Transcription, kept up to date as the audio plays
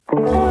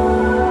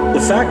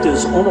the fact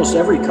is almost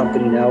every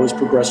company now is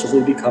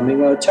progressively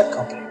becoming a tech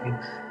company. I mean,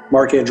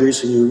 Mark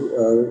Andreessen,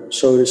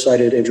 who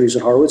cited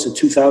Andreessen Horowitz in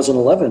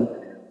 2011,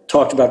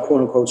 talked about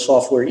quote-unquote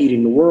software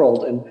eating the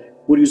world. And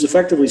what he was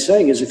effectively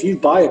saying is if you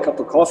buy a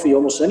cup of coffee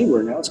almost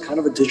anywhere now, it's kind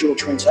of a digital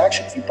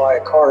transaction. If you buy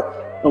a car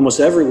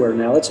almost everywhere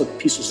now, it's a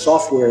piece of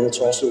software that's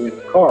also in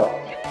the car.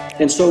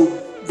 And so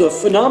the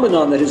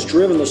phenomenon that has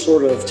driven the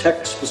sort of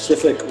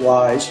tech-specific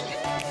rise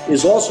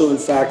is also, in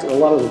fact, a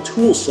lot of the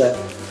tool set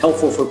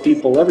helpful for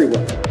people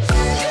everywhere.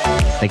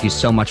 Thank you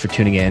so much for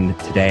tuning in.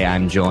 Today,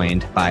 I'm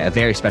joined by a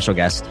very special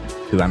guest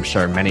who I'm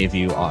sure many of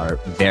you are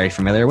very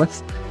familiar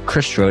with.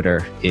 Chris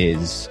Schroeder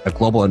is a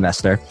global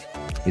investor.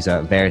 He's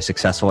a very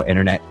successful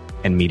internet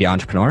and media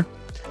entrepreneur.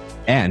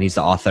 And he's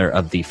the author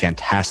of the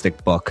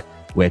fantastic book,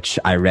 which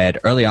I read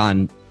early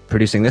on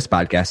producing this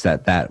podcast.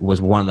 That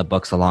was one of the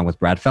books, along with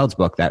Brad Feld's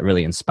book, that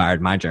really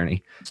inspired my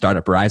journey,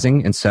 Startup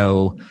Rising. And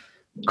so,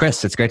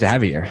 Chris, it's great to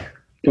have you here.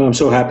 Oh, I'm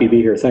so happy to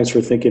be here. Thanks for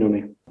thinking of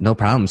me. No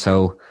problem.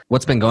 So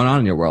what's been going on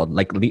in your world,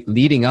 like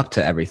leading up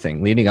to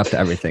everything?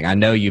 I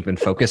know you've been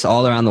focused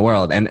all around the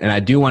world. And I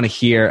do want to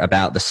hear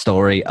about the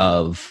story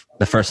of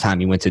the first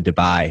time you went to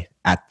Dubai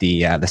at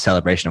the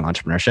celebration of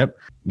entrepreneurship.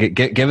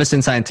 Give us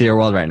insight into your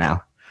world right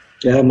now.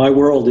 Yeah, my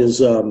world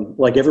is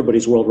like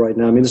everybody's world right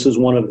now. I mean, this is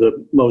one of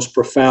the most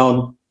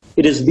profound,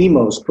 it is the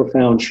most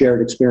profound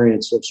shared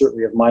experience of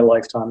certainly of my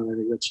lifetime. And I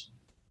think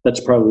that's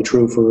probably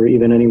true for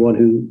even anyone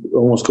who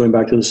almost going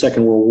back to the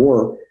Second World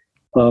War.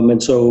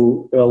 And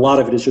so a lot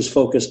of it is just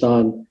focused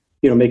on,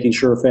 making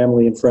sure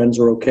family and friends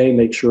are okay,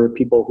 make sure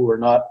people who are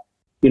not,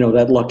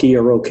 that lucky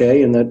are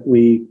okay, and that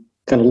we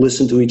kind of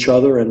listen to each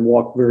other and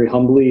walk very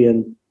humbly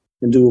and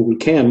do what we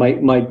can.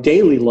 My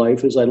daily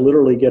life is I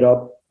literally get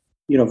up,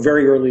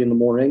 very early in the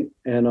morning,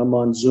 and I'm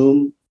on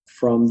Zoom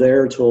from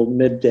there till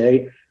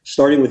midday,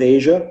 starting with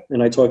Asia.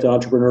 And I talk to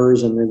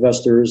entrepreneurs and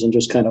investors and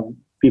just kind of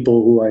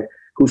people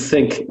who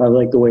think I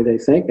like the way they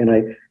think. And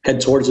I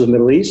head towards the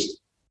Middle East,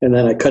 and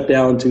then I cut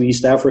down to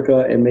East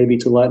Africa and maybe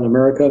to Latin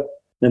America,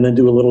 and then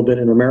do a little bit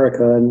in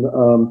America.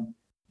 And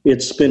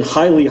it's been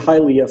highly,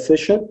 highly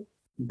efficient,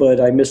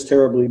 but I miss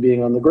terribly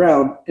being on the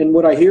ground. And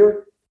what I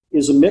hear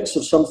is a mix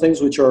of some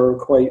things which are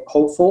quite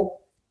hopeful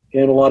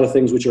and a lot of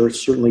things which are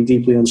certainly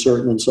deeply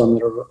uncertain, and some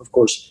that are, of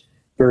course,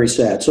 very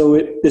sad. So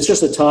it's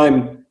just a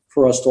time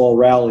for us to all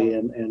rally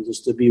and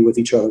just to be with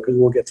each other, because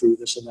we'll get through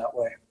this in that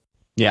way.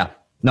 Yeah.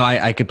 No,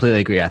 I completely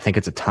agree. I think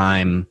it's a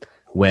time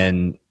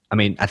when,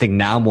 I think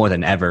now more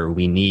than ever,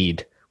 we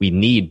need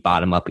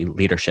bottom-up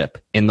leadership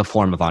in the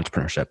form of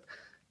entrepreneurship.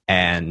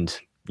 And,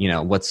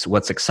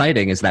 what's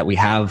exciting is that we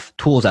have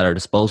tools at our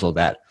disposal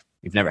that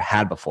we've never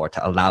had before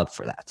to allow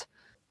for that.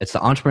 It's the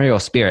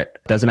entrepreneurial spirit.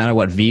 It doesn't matter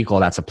what vehicle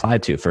that's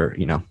applied to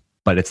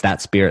but it's that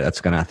spirit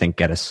that's going to, I think,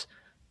 get us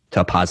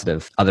to a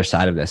positive other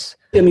side of this.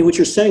 What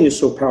you're saying is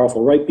so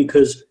powerful, right?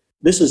 Because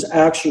this has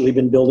actually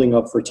been building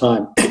up for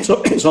time.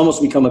 So it's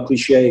almost become a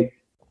cliche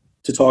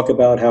to talk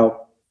about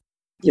how,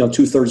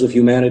 2/3 of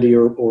humanity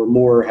or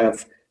more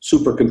have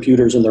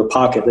supercomputers in their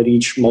pocket, that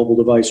each mobile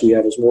device we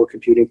have has more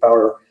computing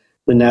power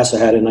than NASA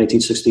had in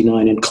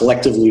 1969, and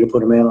collectively to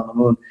put a man on the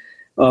moon.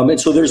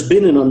 And so there's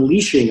been an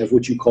unleashing of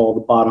what you call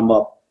the bottom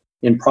up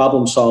in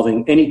problem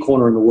solving any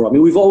corner in the world.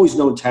 We've always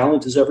known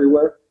talent is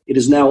everywhere. It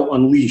is now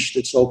unleashed.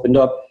 It's opened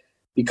up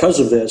because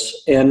of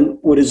this. And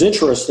what is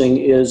interesting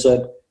is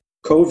that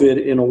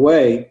COVID, in a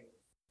way,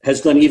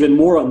 has done even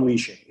more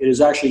unleashing. It has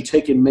actually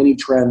taken many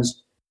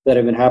trends that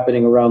have been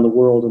happening around the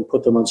world and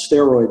put them on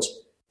steroids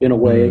in a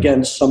way.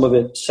 Again, some of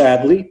it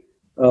sadly,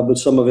 but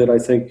some of it, I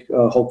think,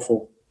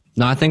 hopeful.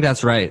 No, I think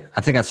that's right.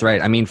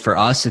 For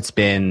us, it's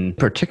been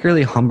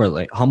particularly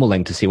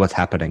humbling to see what's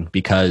happening,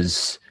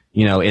 because,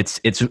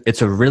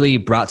 it's a really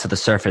brought to the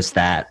surface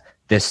that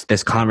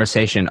this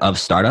conversation of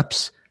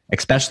startups,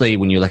 especially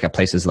when you look at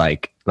places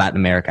like Latin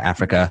America,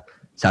 Africa,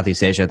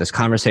 Southeast Asia, this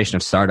conversation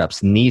of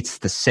startups needs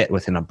to sit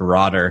within a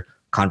broader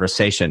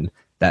conversation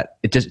that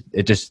it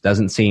just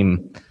doesn't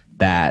seem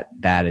that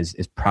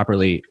is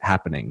properly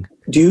happening.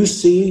 Do you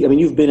see,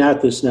 you've been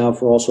at this now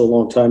for also a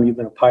long time. You've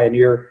been a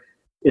pioneer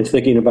in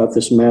thinking about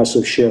this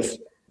massive shift.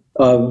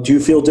 Do you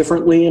feel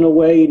differently in a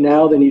way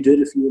now than you did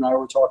if you and I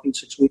were talking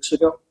 6 weeks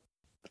ago?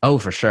 Oh,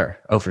 for sure.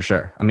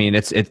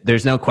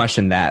 There's no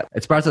question that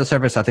it's brought to the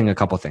surface, I think, a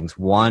couple of things.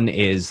 One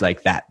is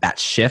like that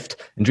shift.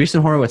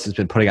 Andreessen Horowitz has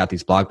been putting out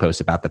these blog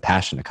posts about the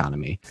passion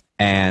economy.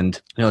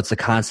 And, it's the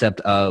concept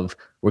of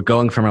we're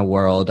going from a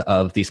world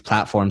of these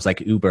platforms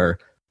like Uber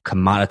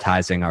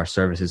commoditizing our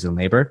services and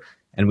labor.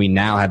 And we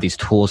now have these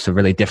tools to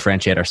really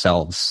differentiate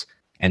ourselves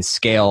and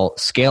scale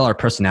our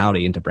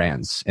personality into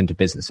brands, into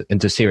business,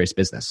 into serious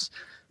business.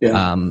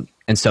 Yeah.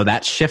 And so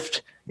that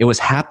shift, it was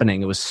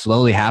happening. It was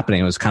slowly happening.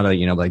 It was kind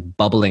of, like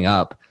bubbling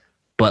up,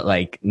 but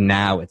like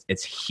now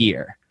it's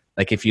here.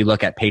 Like if you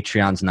look at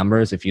Patreon's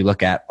numbers, if you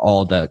look at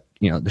all the,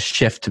 the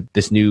shift to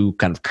this new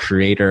kind of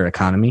creator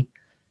economy,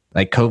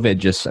 like COVID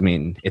just,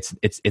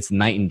 it's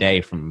night and day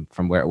from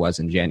where it was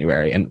in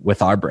January. And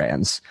with our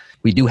brands,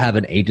 we do have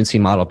an agency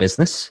model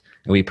business,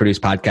 and we produce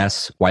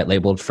podcasts white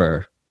labeled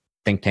for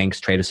think tanks,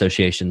 trade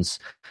associations,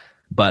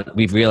 But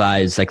we've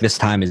realized like this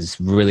time is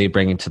really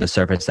bringing to the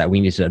surface that we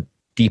need to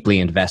deeply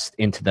invest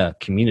into the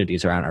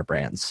communities around our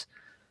brands,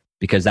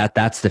 because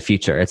that's the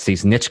future. It's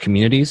these niche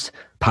communities.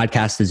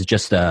 Podcast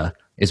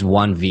is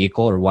one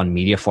vehicle or one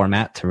media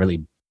format to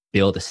really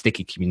build a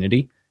sticky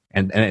community.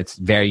 And it's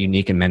very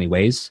unique in many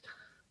ways,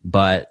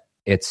 but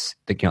it's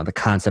the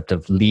concept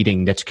of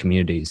leading niche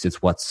communities. It's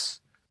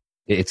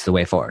the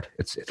way forward.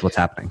 It's what's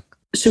happening.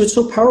 So it's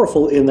so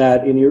powerful in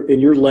that in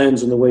your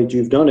lens and the way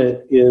you've done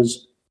it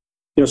is,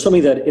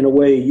 something that in a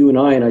way you and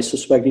I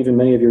suspect even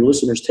many of your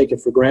listeners take it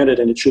for granted,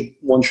 and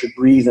one should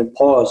breathe and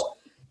pause,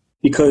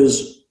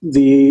 because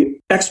the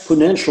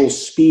exponential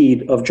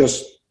speed of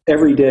just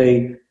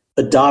everyday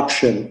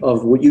adoption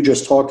of what you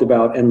just talked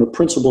about and the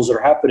principles that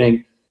are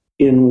happening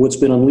in what's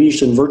been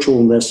unleashed in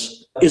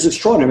virtualness is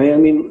extraordinary. I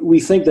mean, we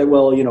think that,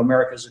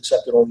 America's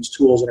accepted all these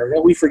tools and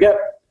everything. We forget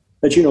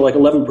that, like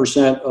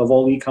 11% of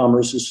all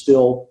e-commerce is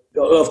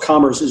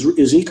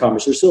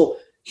e-commerce. There's still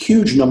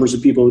huge numbers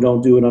of people who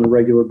don't do it on a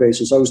regular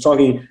basis. I was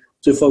talking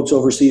to folks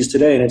overseas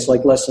today, and it's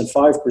like less than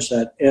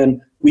 5%.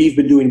 And we've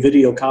been doing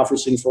video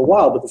conferencing for a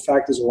while, but the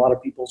fact is a lot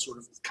of people sort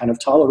of kind of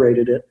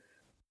tolerated it.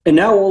 And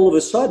now all of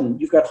a sudden,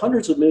 you've got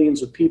hundreds of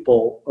millions of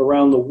people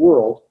around the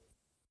world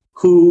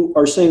who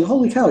are saying,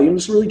 holy cow,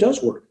 this really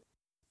does work.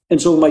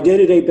 And so on my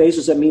day-to-day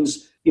basis, that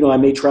means, I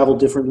may travel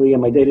differently.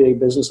 In my day-to-day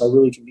business, I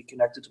really can be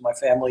connected to my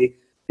family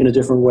in a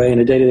different way. On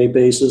a day-to-day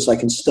basis, I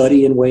can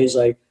study in ways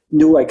I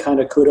knew I kind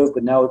of could have,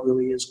 but now it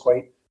really is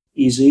quite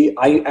easy.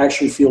 I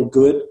actually feel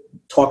good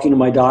talking to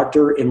my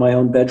doctor in my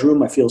own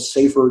bedroom. I feel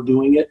safer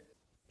doing it.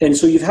 And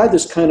so you've had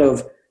this kind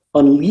of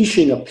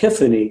unleashing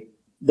epiphany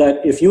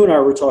that if you and I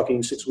were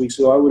talking 6 weeks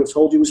ago, I would have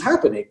told you was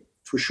happening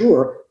for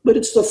sure, but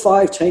it's the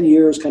 5-10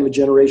 years kind of a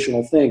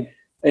generational thing.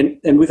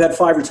 And we've had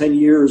 5 or 10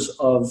 years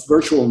of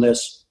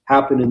virtualness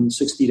happen in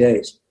 60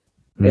 days.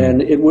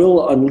 And it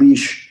will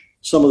unleash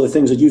some of the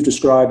things that you've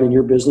described in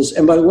your business.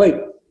 And by the way,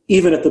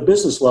 even at the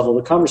business level,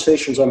 the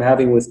conversations I'm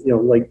having with,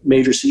 like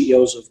major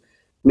CEOs of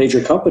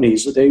major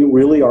companies, they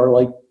really are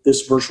like,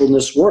 this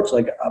virtualness works.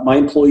 Like my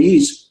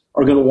employees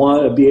are going to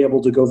want to be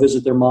able to go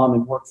visit their mom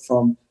and work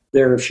from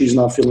there if she's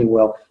not feeling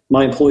well.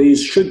 My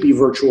employees should be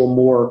virtual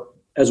more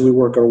as we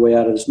work our way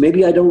out of this.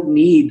 Maybe I don't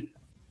need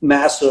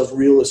massive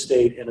real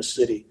estate in a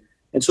city.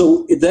 And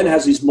so it then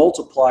has these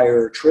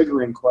multiplier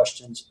triggering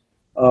questions,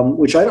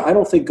 which I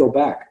don't think go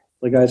back.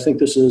 Like I think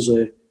this is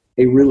a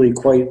really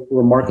quite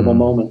remarkable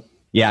moment.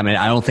 Yeah, I mean,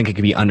 I don't think it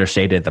could be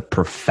understated the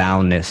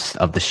profoundness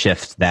of the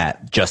shift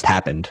that just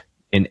happened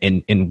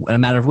in a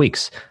matter of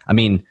weeks. I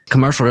mean,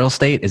 commercial real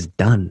estate is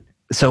done.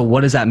 So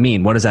what does that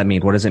mean? What does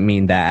it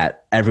mean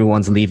that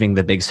everyone's leaving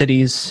the big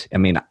cities? I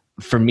mean,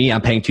 for me,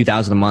 I'm paying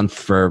 $2,000 a month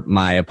for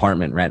my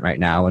apartment rent right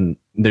now, and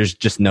there's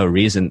just no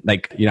reason.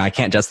 Like, I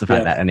can't justify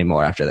that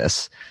anymore after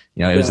this.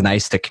 It was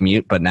nice to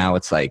commute, but now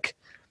it's like,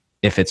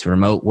 if it's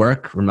remote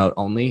work, remote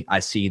only, I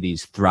see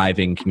these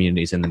thriving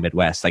communities in the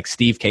Midwest. Like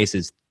Steve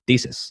Case's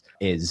thesis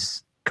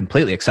is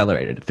completely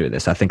accelerated through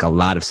this. I think a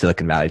lot of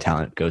Silicon Valley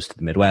talent goes to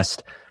the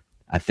Midwest.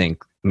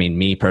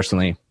 Me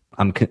personally,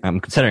 I'm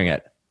considering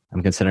it.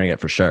 I'm considering it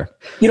for sure.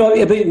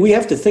 We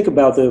have to think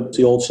about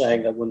the old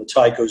saying that when the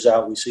tide goes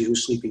out, we see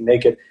who's sleeping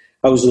naked.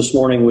 I was this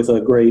morning with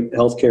a great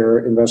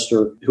healthcare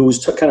investor who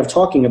was kind of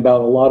talking about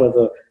a lot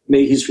of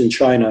he's from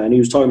China, and he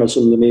was talking about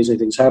some of the amazing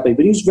things happening,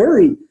 but he was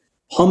very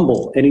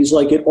humble. And he's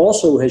like, it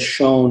also has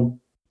shown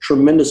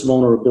tremendous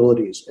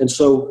vulnerabilities. And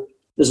so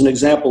there's an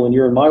example, and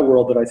you're in my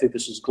world, but I think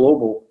this is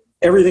global.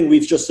 Everything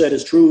we've just said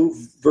is true.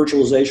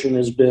 Virtualization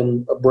has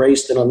been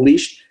embraced and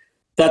unleashed.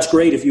 That's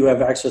great if you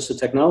have access to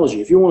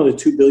technology. If you're one of the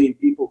 2 billion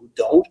people who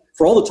don't,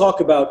 for all the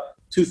talk about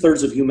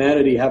 2/3 of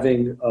humanity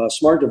having a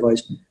smart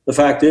device, the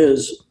fact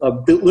is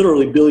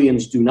literally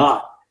billions do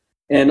not.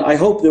 And I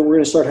hope that we're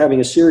going to start having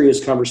a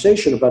serious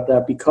conversation about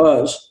that,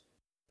 because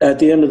at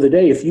the end of the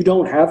day, if you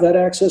don't have that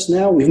access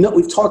now,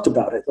 we've talked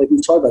about it, like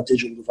we've talked about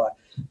digital divide,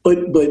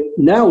 but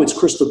now it's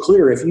crystal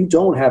clear. If you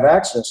don't have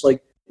access,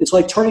 like it's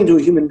like turning to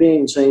a human being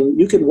and saying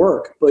you can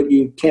work, but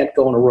you can't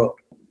go on a road.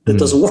 That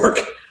doesn't work.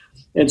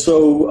 And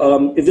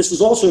so if this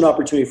is also an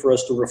opportunity for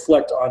us to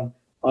reflect on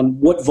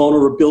what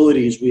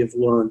vulnerabilities we have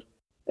learned,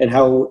 and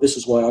how this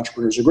is why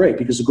entrepreneurs are great,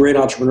 because the great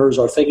entrepreneurs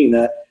are thinking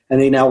that, and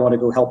they now want to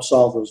go help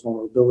solve those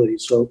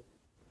vulnerabilities. So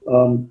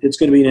it's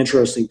going to be an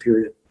interesting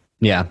period.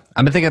 Yeah,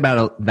 I've been thinking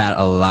about that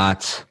a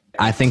lot.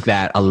 I think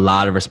that a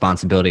lot of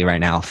responsibility right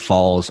now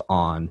falls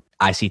on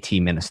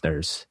ICT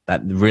ministers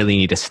that really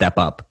need to step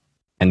up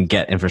and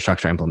get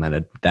infrastructure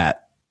implemented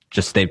that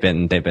just they've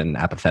been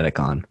apathetic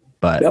on.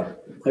 But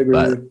yep, I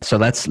agree. So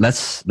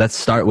let's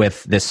start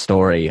with this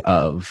story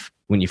of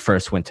when you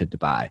first went to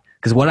Dubai,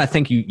 because what I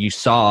think you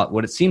saw,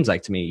 what it seems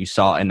like to me, you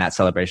saw in that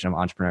celebration of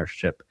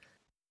entrepreneurship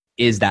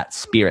is that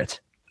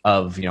spirit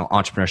of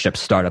entrepreneurship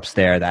startups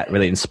there that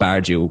really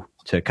inspired you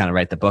to kind of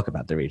write the book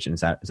about the region.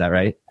 Is that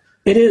right?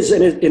 It is,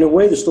 and in a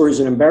way, the story is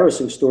an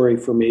embarrassing story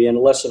for me and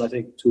a lesson, I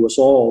think, to us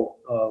all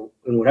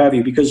and what have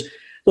you. Because,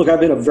 look, I've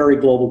been a very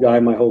global guy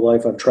my whole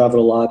life. I've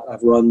traveled a lot.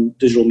 I've run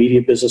digital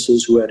media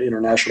businesses who had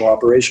international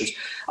operations.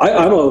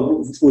 I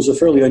was a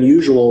fairly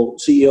unusual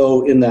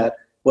CEO in that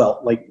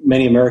well, like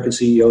many American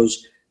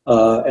CEOs,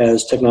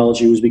 as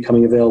technology was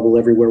becoming available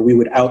everywhere, we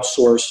would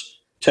outsource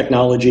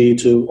technology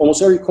to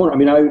almost every corner. I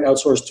mean, I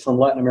outsourced from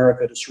Latin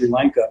America to Sri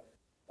Lanka.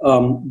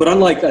 But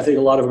unlike, I think,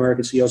 a lot of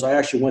American CEOs, I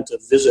actually went to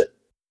visit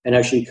and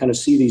actually kind of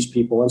see these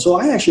people. And so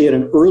I actually had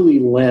an early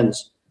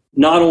lens,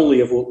 not only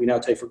of what we now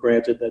take for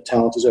granted, that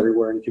talent is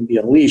everywhere and can be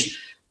unleashed,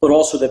 but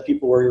also that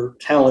people where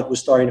talent was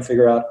starting to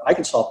figure out, I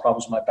can solve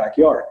problems in my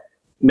backyard.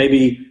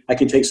 Maybe I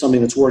can take something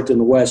that's worked in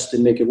the West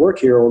and make it work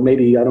here, or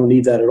maybe I don't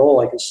need that at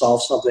all. I can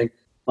solve something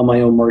on my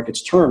own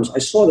market's terms. I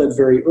saw that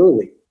very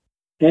early.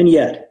 And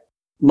yet,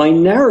 my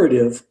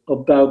narrative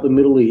about the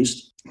Middle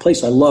East, a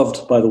place I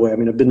loved, by the way, I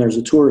mean, I've been there as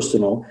a tourist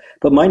and all,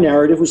 but my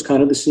narrative was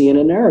kind of the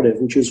CNN narrative,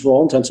 which is, for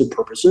all intents and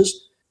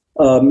purposes,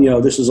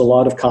 this is a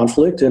lot of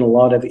conflict and a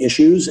lot of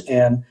issues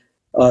and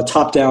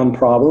top-down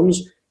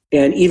problems.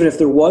 And even if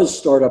there was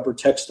startup or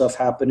tech stuff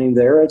happening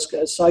there, it's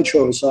a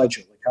sideshow of a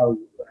sideshow, like how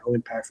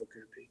impactful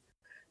could it be?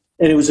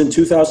 And it was in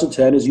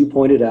 2010, as you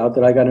pointed out,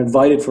 that I got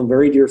invited from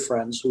very dear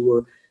friends who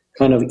were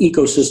kind of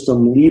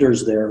ecosystem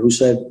leaders there, who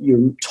said,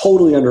 you're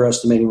totally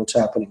underestimating what's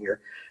happening here.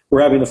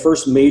 We're having the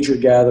first major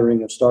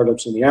gathering of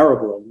startups in the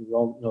Arab world. We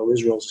all know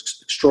Israel's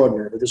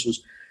extraordinary, but this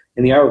was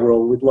in the Arab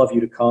world. We'd love you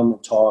to come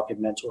and talk and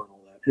mentor and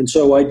all that. And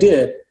so I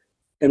did.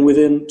 And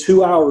within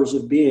 2 hours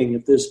of being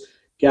at this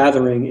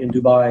gathering in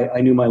Dubai,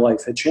 I knew my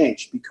life had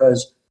changed,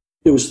 because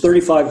it was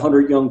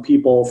 3,500 young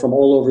people from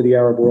all over the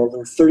Arab world. There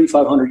were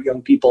 3,500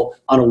 young people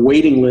on a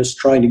waiting list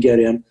trying to get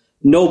in.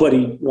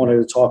 Nobody wanted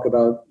to talk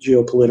about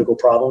geopolitical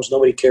problems.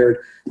 Nobody cared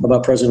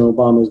about President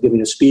Obama giving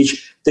a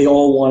speech. They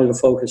all wanted to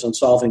focus on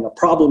solving a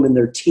problem in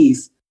their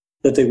teeth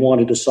that they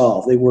wanted to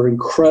solve. They were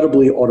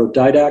incredibly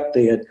autodidact.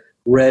 They had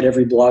read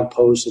every blog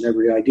post and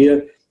every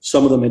idea.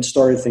 Some of them had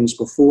started things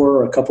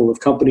before. A couple of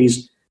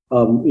companies,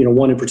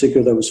 one in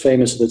particular that was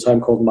famous at the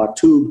time called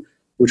Maktub,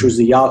 which was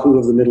the Yahoo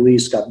of the Middle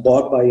East, got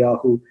bought by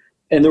Yahoo.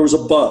 And there was a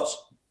buzz.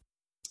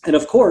 And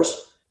of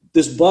course,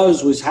 this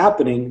buzz was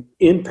happening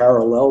in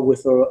parallel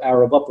with the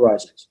Arab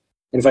uprisings.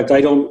 In fact,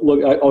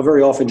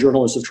 very often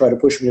journalists have tried to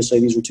push me to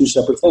say these were two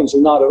separate things.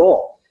 They're not at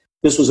all.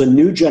 This was a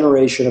new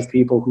generation of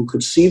people who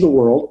could see the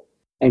world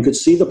and could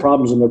see the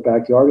problems in their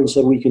backyard and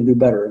said, we can do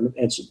better, and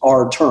it's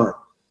our turn.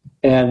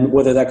 And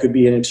whether that could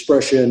be an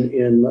expression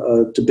in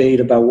a debate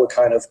about what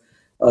kind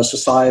of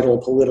societal,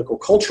 political,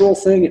 cultural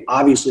thing,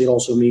 obviously it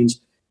also means,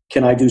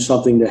 can I do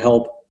something to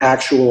help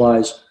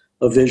actualize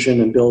a vision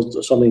and build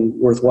something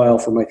worthwhile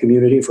for my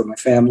community, for my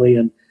family,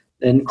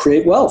 and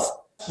create wealth.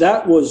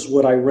 That was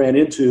what I ran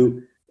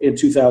into in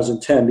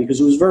 2010, because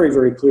it was very,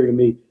 very clear to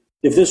me,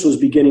 if this was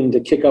beginning to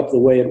kick up the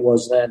way it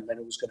was then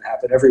it was going to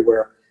happen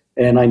everywhere,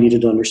 and I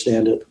needed to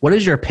understand it. What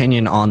is your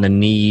opinion on the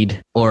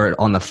need or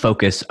on the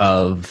focus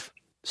of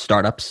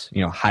startups,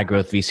 high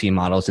growth VC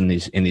models in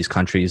these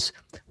countries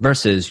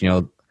versus,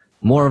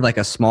 more of like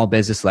a small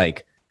business,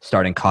 like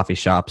starting coffee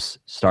shops,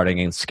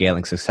 starting and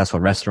scaling successful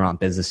restaurant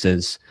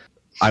businesses?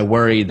 I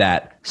worry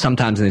that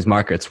sometimes in these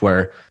markets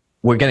where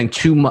we're getting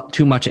too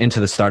much into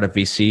the startup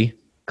VC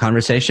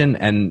conversation,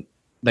 and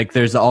like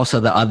there's also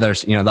the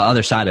others, the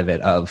other side of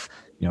it of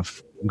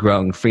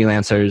growing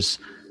freelancers,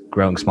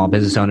 growing small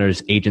business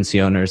owners,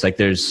 agency owners. Like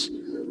there's,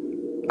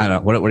 I don't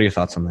know. What are your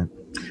thoughts on that?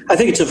 I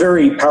think it's a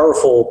very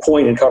powerful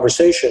point in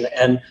conversation,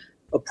 and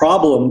a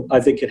problem I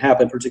think can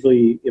happen,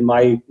 particularly in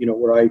my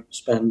where I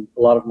spend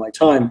a lot of my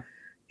time,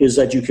 is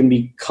that you can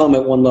become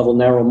at one level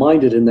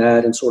narrow-minded in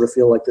that and sort of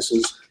feel like this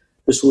is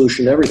the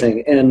solution to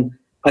everything. And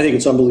I think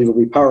it's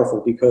unbelievably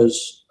powerful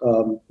because,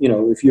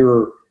 if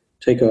you're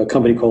take a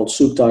company called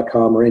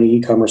Soup.com or any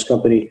e-commerce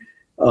company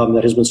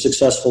that has been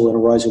successful in a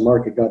rising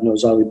market, God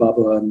knows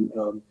Alibaba and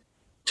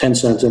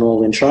Tencent and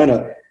all in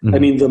China. Mm-hmm. I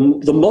mean,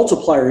 the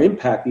multiplier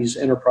impact these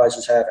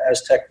enterprises have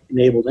as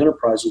tech-enabled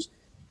enterprises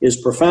is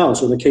profound.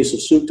 So in the case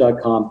of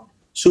Soup.com,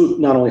 Soup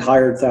not only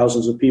hired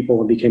thousands of people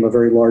and became a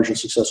very large and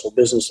successful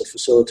business that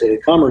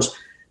facilitated commerce,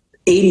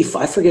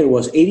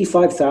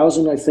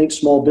 85,000, I think,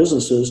 small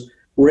businesses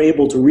were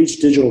able to reach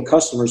digital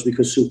customers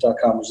because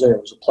Soup.com was there.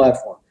 It was a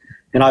platform.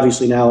 And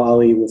obviously now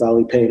Ali, with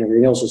Alipay and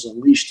everything else, has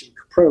unleashed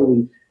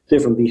incredibly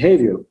different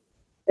behavior.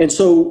 And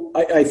so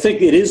I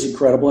think it is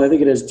incredible. I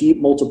think it has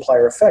deep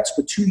multiplier effects.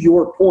 But to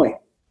your point,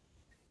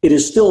 it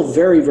is still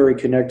very, very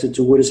connected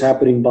to what is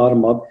happening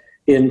bottom up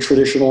in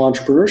traditional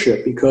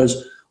entrepreneurship,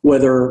 because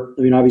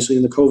obviously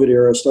in the COVID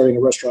era, starting a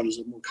restaurant is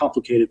a more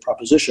complicated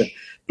proposition,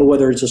 but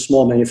whether it's a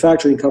small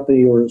manufacturing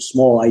company or a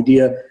small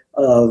idea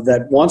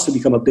that wants to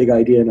become a big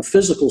idea in a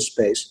physical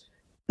space,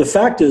 the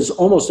fact is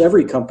almost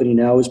every company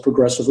now is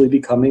progressively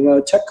becoming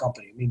a tech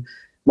company. I mean,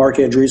 Mark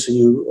Andreessen,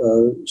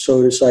 you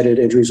cited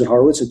Andreessen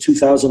Horowitz in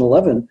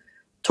 2011,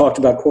 talked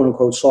about quote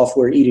unquote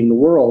software eating the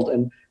world.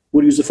 And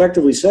what he was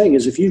effectively saying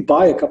is if you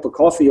buy a cup of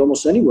coffee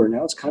almost anywhere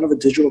now, it's kind of a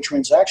digital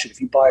transaction. If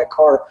you buy a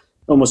car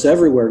almost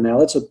everywhere now,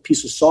 that's a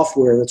piece of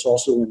software that's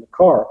also in the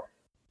car.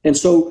 And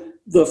so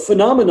the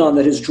phenomenon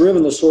that has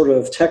driven the sort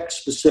of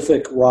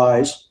tech-specific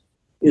rise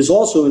is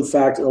also, in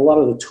fact, a lot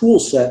of the tool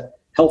set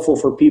helpful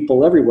for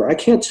people everywhere. I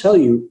can't tell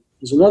you,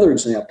 as another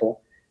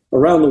example,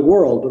 around the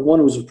world, but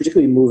one was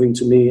particularly moving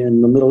to me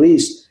in the Middle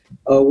East,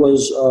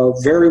 was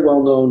a very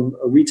well-known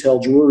retail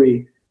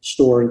jewelry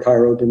store in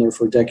Cairo, been there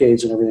for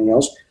decades and everything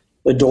else.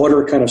 The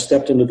daughter kind of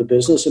stepped into the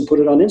business and put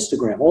it on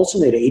Instagram. Also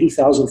made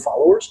 80,000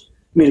 followers.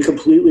 I mean, it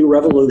completely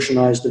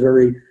revolutionized a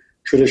very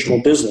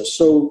traditional business.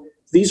 So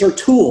these are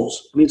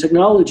tools. I mean,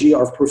 technology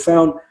are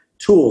profound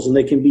tools, and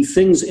they can be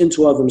things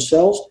into of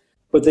themselves,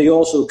 but they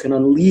also can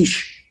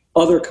unleash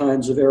other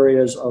kinds of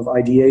areas of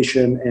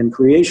ideation and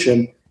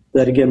creation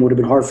that, again, would have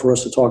been hard for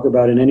us to talk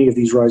about in any of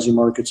these rising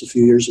markets a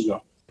few years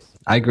ago.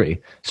 I agree.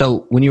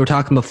 So when you were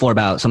talking before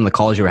about some of the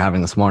calls you were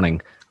having this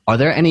morning, are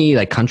there any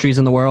like countries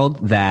in the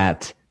world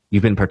that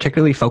you've been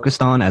particularly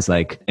focused on as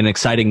like an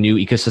exciting new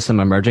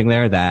ecosystem emerging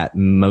there that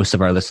most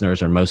of our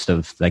listeners or most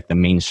of like the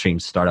mainstream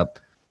startup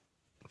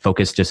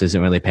focus just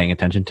isn't really paying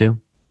attention to?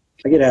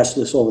 I get asked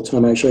this all the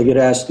time. Actually, I get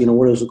asked,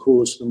 what is the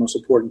coolest, the most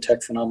important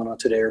tech phenomenon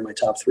today, or my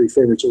top 3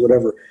 favorites, or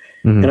whatever.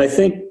 Mm-hmm. And I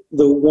think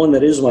the one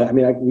that is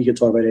we could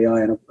talk about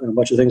AI and a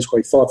bunch of things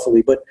quite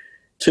thoughtfully, but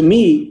to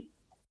me,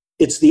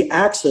 it's the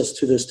access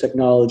to this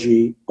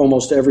technology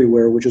almost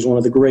everywhere, which is one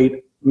of the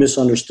great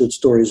misunderstood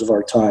stories of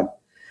our time.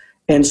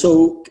 And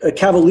so a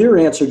cavalier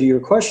answer to your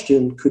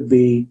question could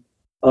be,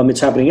 it's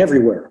happening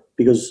everywhere,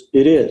 because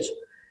it is.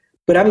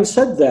 But having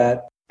said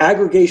that,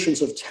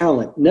 aggregations of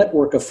talent,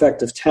 network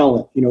effect of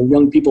talent,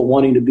 young people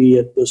wanting to be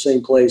at the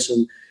same place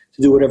and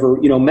to do whatever,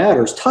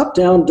 matters. Top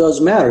down does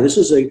matter. This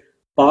is a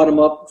bottom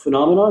up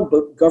phenomenon,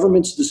 but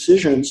government's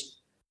decisions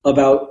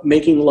about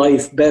making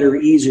life better,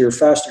 easier,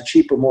 faster,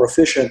 cheaper, more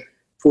efficient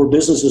for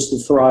businesses to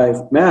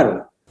thrive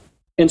matter.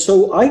 And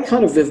so I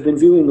kind of have been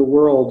viewing the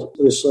world,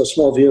 this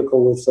small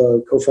vehicle with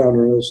a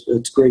co-founder of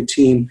its great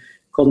team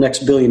called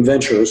Next Billion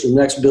Ventures. And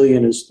Next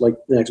Billion is like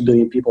the next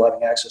billion people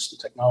having access to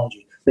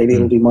technology. Maybe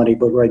it'll be money,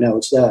 but right now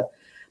it's that.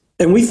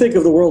 And we think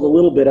of the world a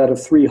little bit out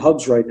of 3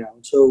 hubs right now.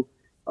 So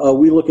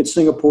we look at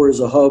Singapore as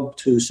a hub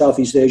to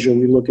Southeast Asia.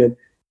 We look at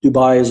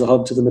Dubai as a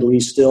hub to the Middle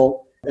East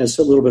still, as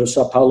a little bit of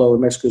Sao Paulo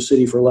and Mexico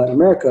City for Latin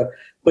America.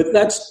 But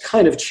that's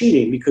kind of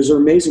cheating, because there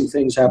are amazing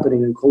things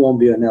happening in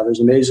Colombia now. There's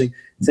amazing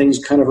things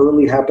kind of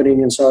early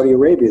happening in Saudi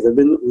Arabia. There have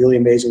been really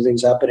amazing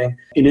things happening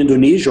in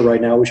Indonesia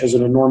right now, which has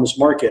an enormous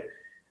market.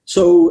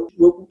 So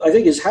what I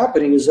think is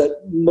happening is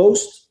that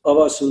most of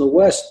us in the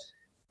West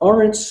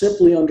aren't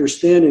simply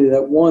understanding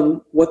that,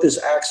 one, what this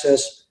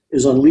access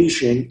is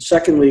unleashing.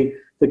 Secondly,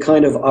 the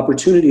kind of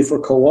opportunity for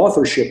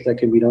co-authorship that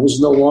can be done. This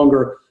is no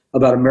longer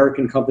about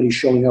American companies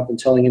showing up and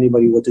telling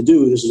anybody what to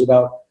do. This is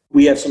about,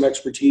 we have some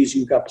expertise,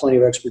 you've got plenty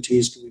of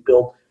expertise, can we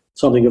build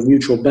something of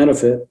mutual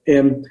benefit?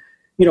 And,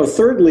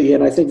 thirdly,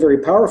 and I think very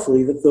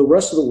powerfully, that the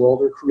rest of the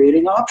world are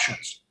creating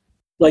options.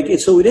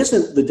 So it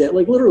isn't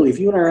literally, if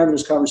you and I are having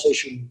this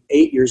conversation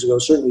 8 years ago,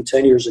 certainly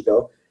 10 years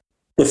ago,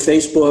 the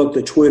Facebook,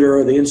 the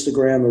Twitter, the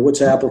Instagram, the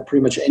WhatsApp of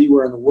pretty much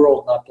anywhere in the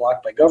world not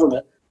blocked by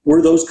government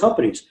were those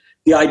companies.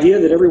 The idea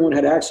that everyone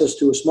had access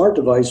to a smart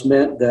device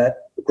meant that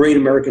great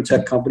American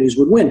tech companies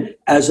would win,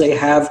 as they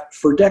have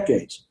for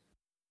decades.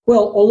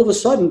 Well, all of a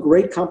sudden,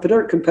 great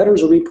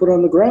competitors are being put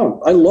on the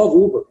ground. I love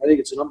Uber. I think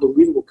it's an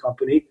unbelievable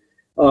company,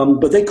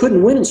 but they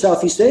couldn't win in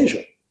Southeast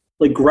Asia.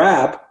 Like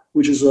Grab,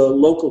 which is a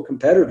local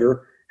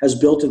competitor, has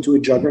built into a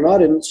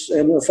juggernaut, and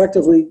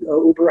effectively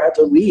Uber had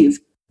to leave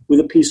with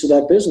a piece of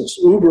that business.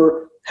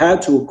 Uber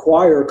had to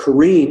acquire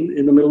Careem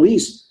in the Middle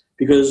East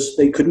because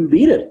they couldn't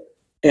beat it.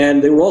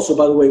 And they were also,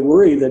 by the way,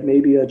 worried that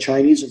maybe a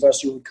Chinese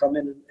investor would come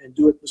in and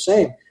do it the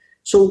same.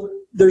 So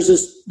there's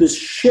this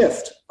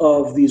shift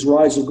of these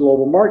rise of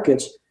global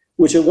markets,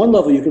 which at one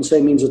level you can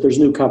say means that there's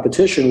new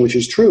competition, which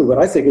is true. But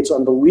I think it's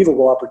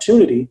unbelievable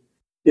opportunity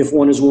if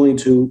one is willing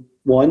to,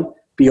 one,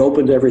 be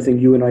open to everything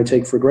you and I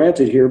take for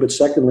granted here, but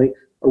secondly,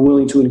 are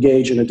willing to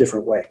engage in a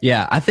different way.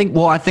 Yeah, I think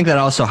that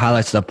also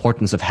highlights the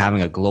importance of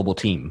having a global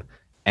team.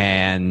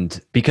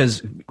 And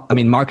because,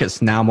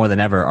 markets now more than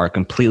ever are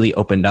completely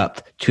opened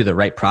up to the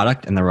right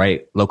product and the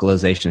right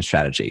localization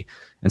strategy.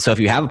 And so if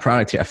you have a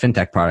product, a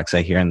fintech product,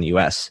 say here in the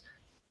US,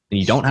 and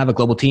you don't have a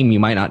global team, you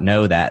might not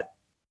know that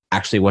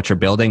actually what you're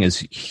building is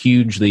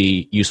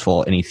hugely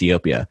useful in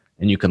Ethiopia,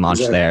 and you can launch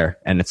there,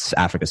 and it's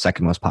Africa's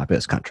second most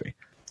populous country.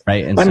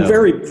 Right. And I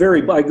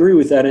agree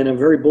with that. And I'm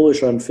very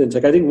bullish on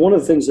fintech. I think one of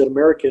the things that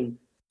American,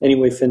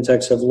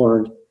 fintechs have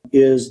learned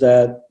is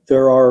that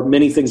there are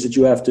many things that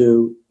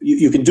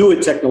you can do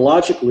it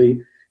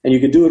technologically, and you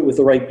can do it with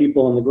the right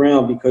people on the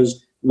ground,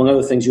 because among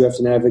other things, you have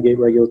to navigate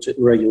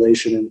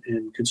regulation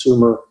and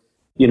consumer,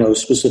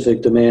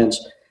 specific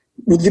demands.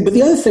 But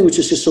the other thing, which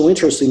is just so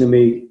interesting to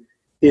me,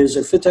 is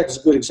that fintech is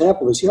a good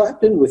example of this. I've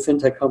been with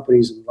fintech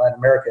companies in Latin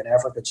America and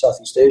Africa and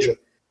Southeast Asia.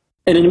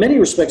 And in many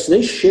respects,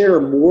 they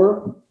share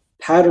more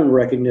pattern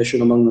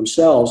recognition among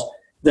themselves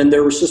than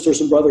their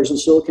sisters and brothers in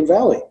Silicon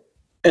Valley.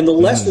 And the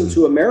lesson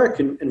to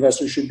American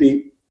investors should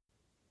be,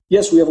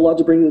 yes, we have a lot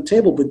to bring to the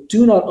table, but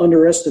do not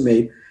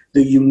underestimate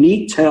the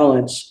unique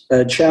talents,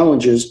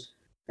 challenges,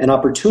 and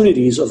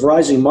opportunities of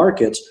rising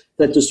markets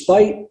that,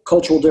 despite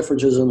cultural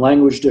differences and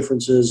language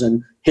differences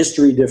and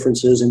history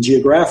differences and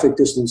geographic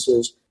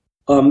distances,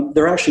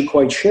 they're actually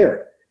quite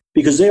shared.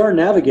 because they are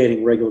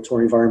navigating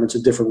regulatory environments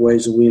in different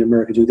ways than we in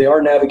America do. They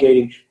are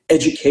navigating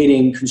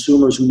educating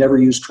consumers who never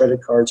use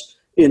credit cards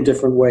in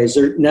different ways.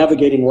 They're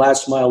navigating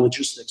last mile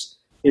logistics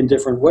in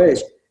different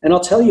ways. And I'll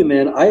tell you,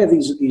 man, I have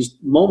these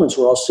moments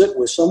where I'll sit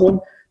with someone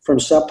from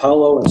Sao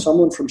Paulo and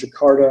someone from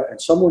Jakarta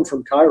and someone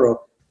from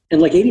Cairo,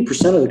 and like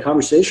 80% of the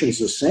conversation is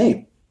the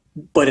same,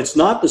 but it's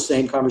not the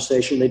same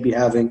conversation they'd be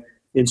having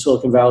in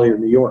Silicon Valley or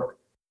New York.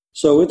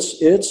 So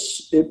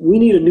we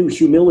need a new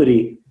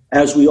humility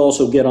as we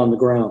also get on the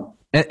ground.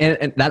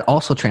 And that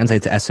also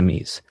translates to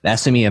SMEs. The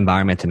SME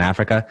environment in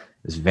Africa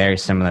is very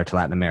similar to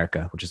Latin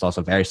America, which is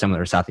also very similar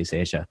to Southeast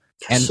Asia.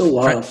 And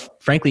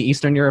frankly,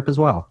 Eastern Europe as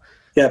well.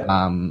 Yeah,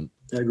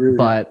 I agree with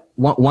but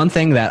you. One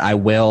thing that I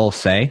will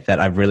say that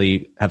I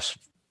really have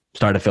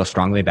started to feel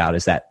strongly about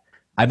is that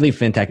I believe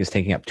fintech is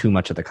taking up too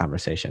much of the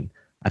conversation.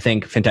 I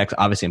think fintech is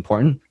obviously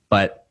important,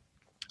 but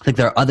I think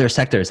there are other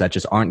sectors that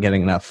just aren't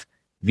getting enough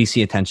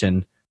VC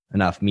attention,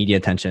 enough media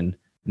attention.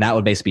 And that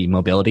would basically be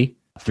mobility,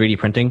 3D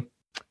printing,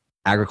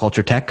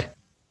 agriculture tech.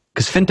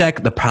 Because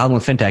fintech, the problem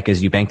with fintech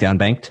is you bank the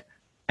unbanked,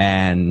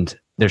 and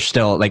they're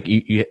still, like,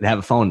 you have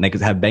a phone, they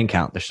could have a bank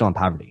account, they're still in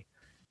poverty.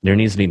 There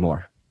needs to be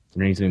more.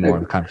 There needs to be more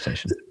in the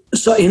conversation.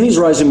 So in these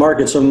rising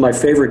markets, some of my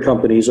favorite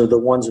companies are the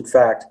ones, in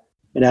fact,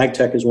 and ag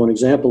tech is one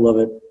example of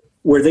it,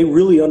 where they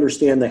really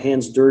understand the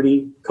hands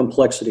dirty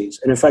complexities.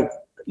 And in fact,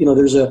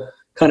 there's a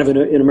kind of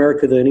in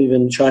America that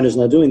even China's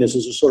not doing this,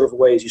 is a sort of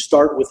ways you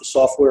start with the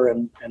software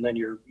and then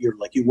you're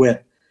like, you win.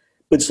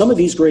 But some of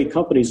these great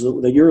companies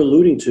that you're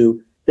alluding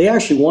to, they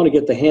actually want to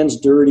get the hands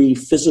dirty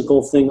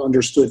physical thing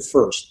understood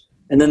first.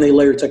 And then they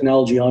layer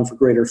technology on for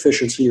greater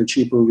efficiency or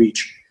cheaper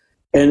reach.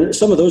 And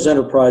some of those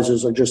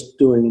enterprises are just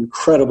doing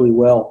incredibly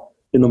well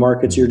in the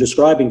markets you're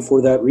describing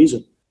for that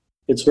reason.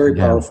 It's very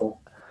powerful.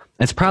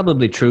 It's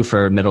probably true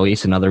for Middle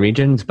East and other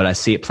regions, but I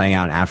see it playing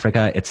out in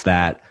Africa. It's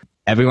that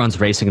everyone's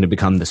racing to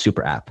become the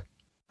super app.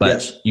 But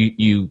yes,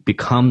 you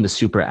become the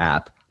super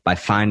app by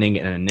finding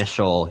an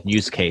initial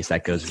use case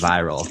that goes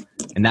viral.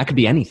 And that could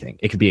be anything.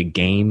 It could be a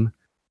game.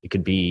 It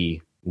could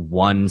be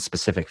one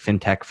specific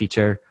fintech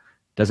feature.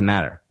 Doesn't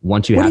matter.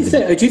 Once you have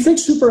do you think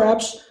super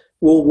apps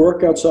will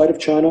work outside of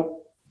China?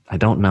 I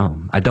don't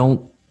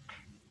know.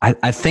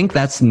 I think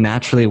that's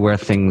naturally where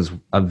things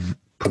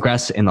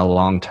progress in the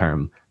long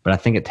term, but I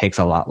think it takes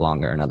a lot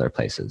longer in other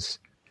places.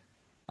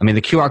 I mean,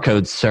 the QR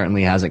code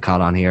certainly hasn't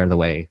caught on here the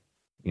way,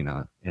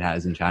 it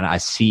has in China. I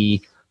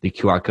see the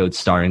QR code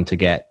starting to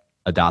get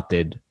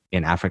adopted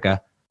in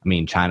Africa. I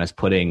mean, China's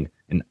putting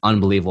an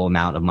unbelievable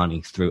amount of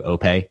money through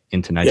OPay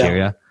into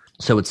Nigeria.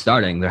 Yeah. So it's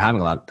starting. They're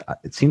having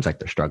it seems like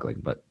they're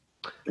struggling, but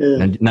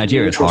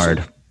Nigeria is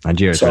hard.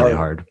 Nigeria is really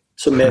hard.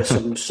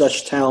 Some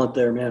such talent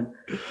there, man.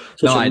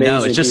 No, I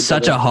know. It's just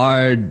such a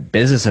hard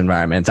business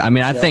environment. I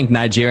mean, I think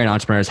Nigerian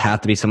entrepreneurs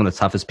have to be some of the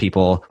toughest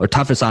people or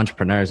toughest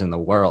entrepreneurs in the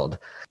world.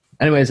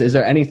 Anyways, is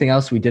there anything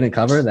else we didn't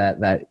cover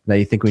that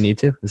you think we need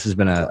to? This has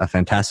been a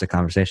fantastic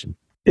conversation.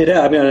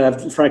 Yeah, I mean,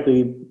 I've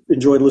frankly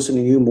enjoyed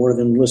listening to you more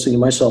than listening to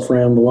myself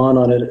ramble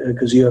on it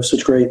because you have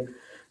such great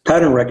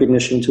pattern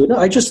recognition to it. No,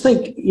 I just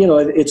think,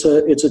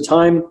 it's a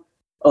time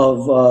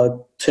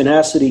of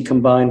tenacity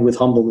combined with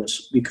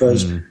humbleness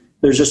because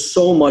there's just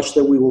so much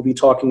that we will be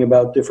talking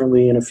about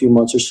differently in a few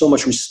months. There's so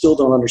much we still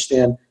don't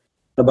understand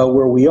about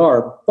where we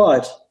are.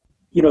 But,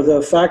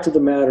 the fact of the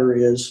matter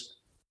is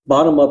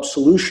bottom-up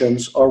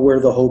solutions are where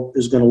the hope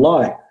is going to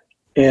lie.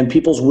 And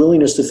people's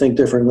willingness to think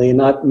differently and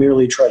not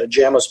merely try to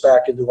jam us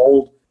back into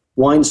old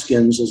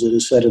wineskins, as it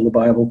is said in the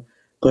Bible,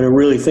 but are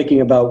really thinking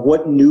about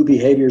what new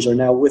behaviors are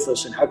now with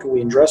us and how can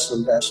we address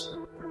them best,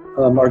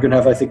 are going to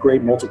have, I think,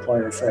 great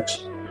multiplier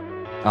effects.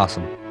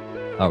 Awesome.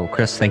 Oh,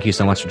 Chris, thank you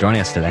so much for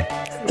joining us today.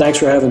 Thanks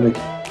for having me.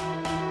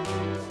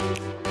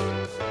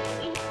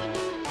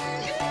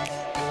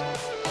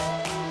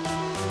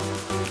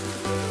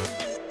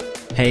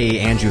 Hey,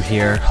 Andrew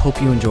here.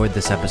 Hope you enjoyed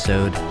this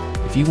episode.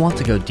 If you want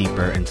to go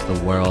deeper into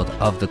the world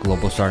of the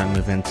global startup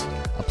movement,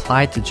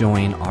 apply to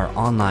join our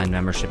online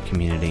membership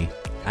community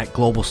at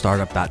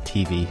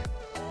globalstartup.tv,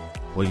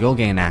 where you'll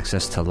gain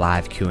access to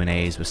live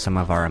Q&As with some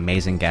of our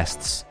amazing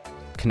guests,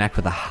 connect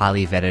with a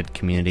highly vetted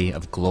community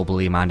of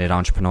globally minded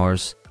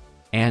entrepreneurs,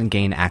 and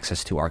gain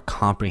access to our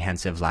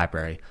comprehensive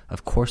library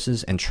of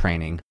courses and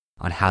training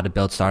on how to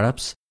build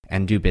startups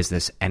and do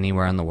business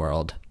anywhere in the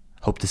world.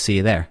 Hope to see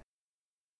you there.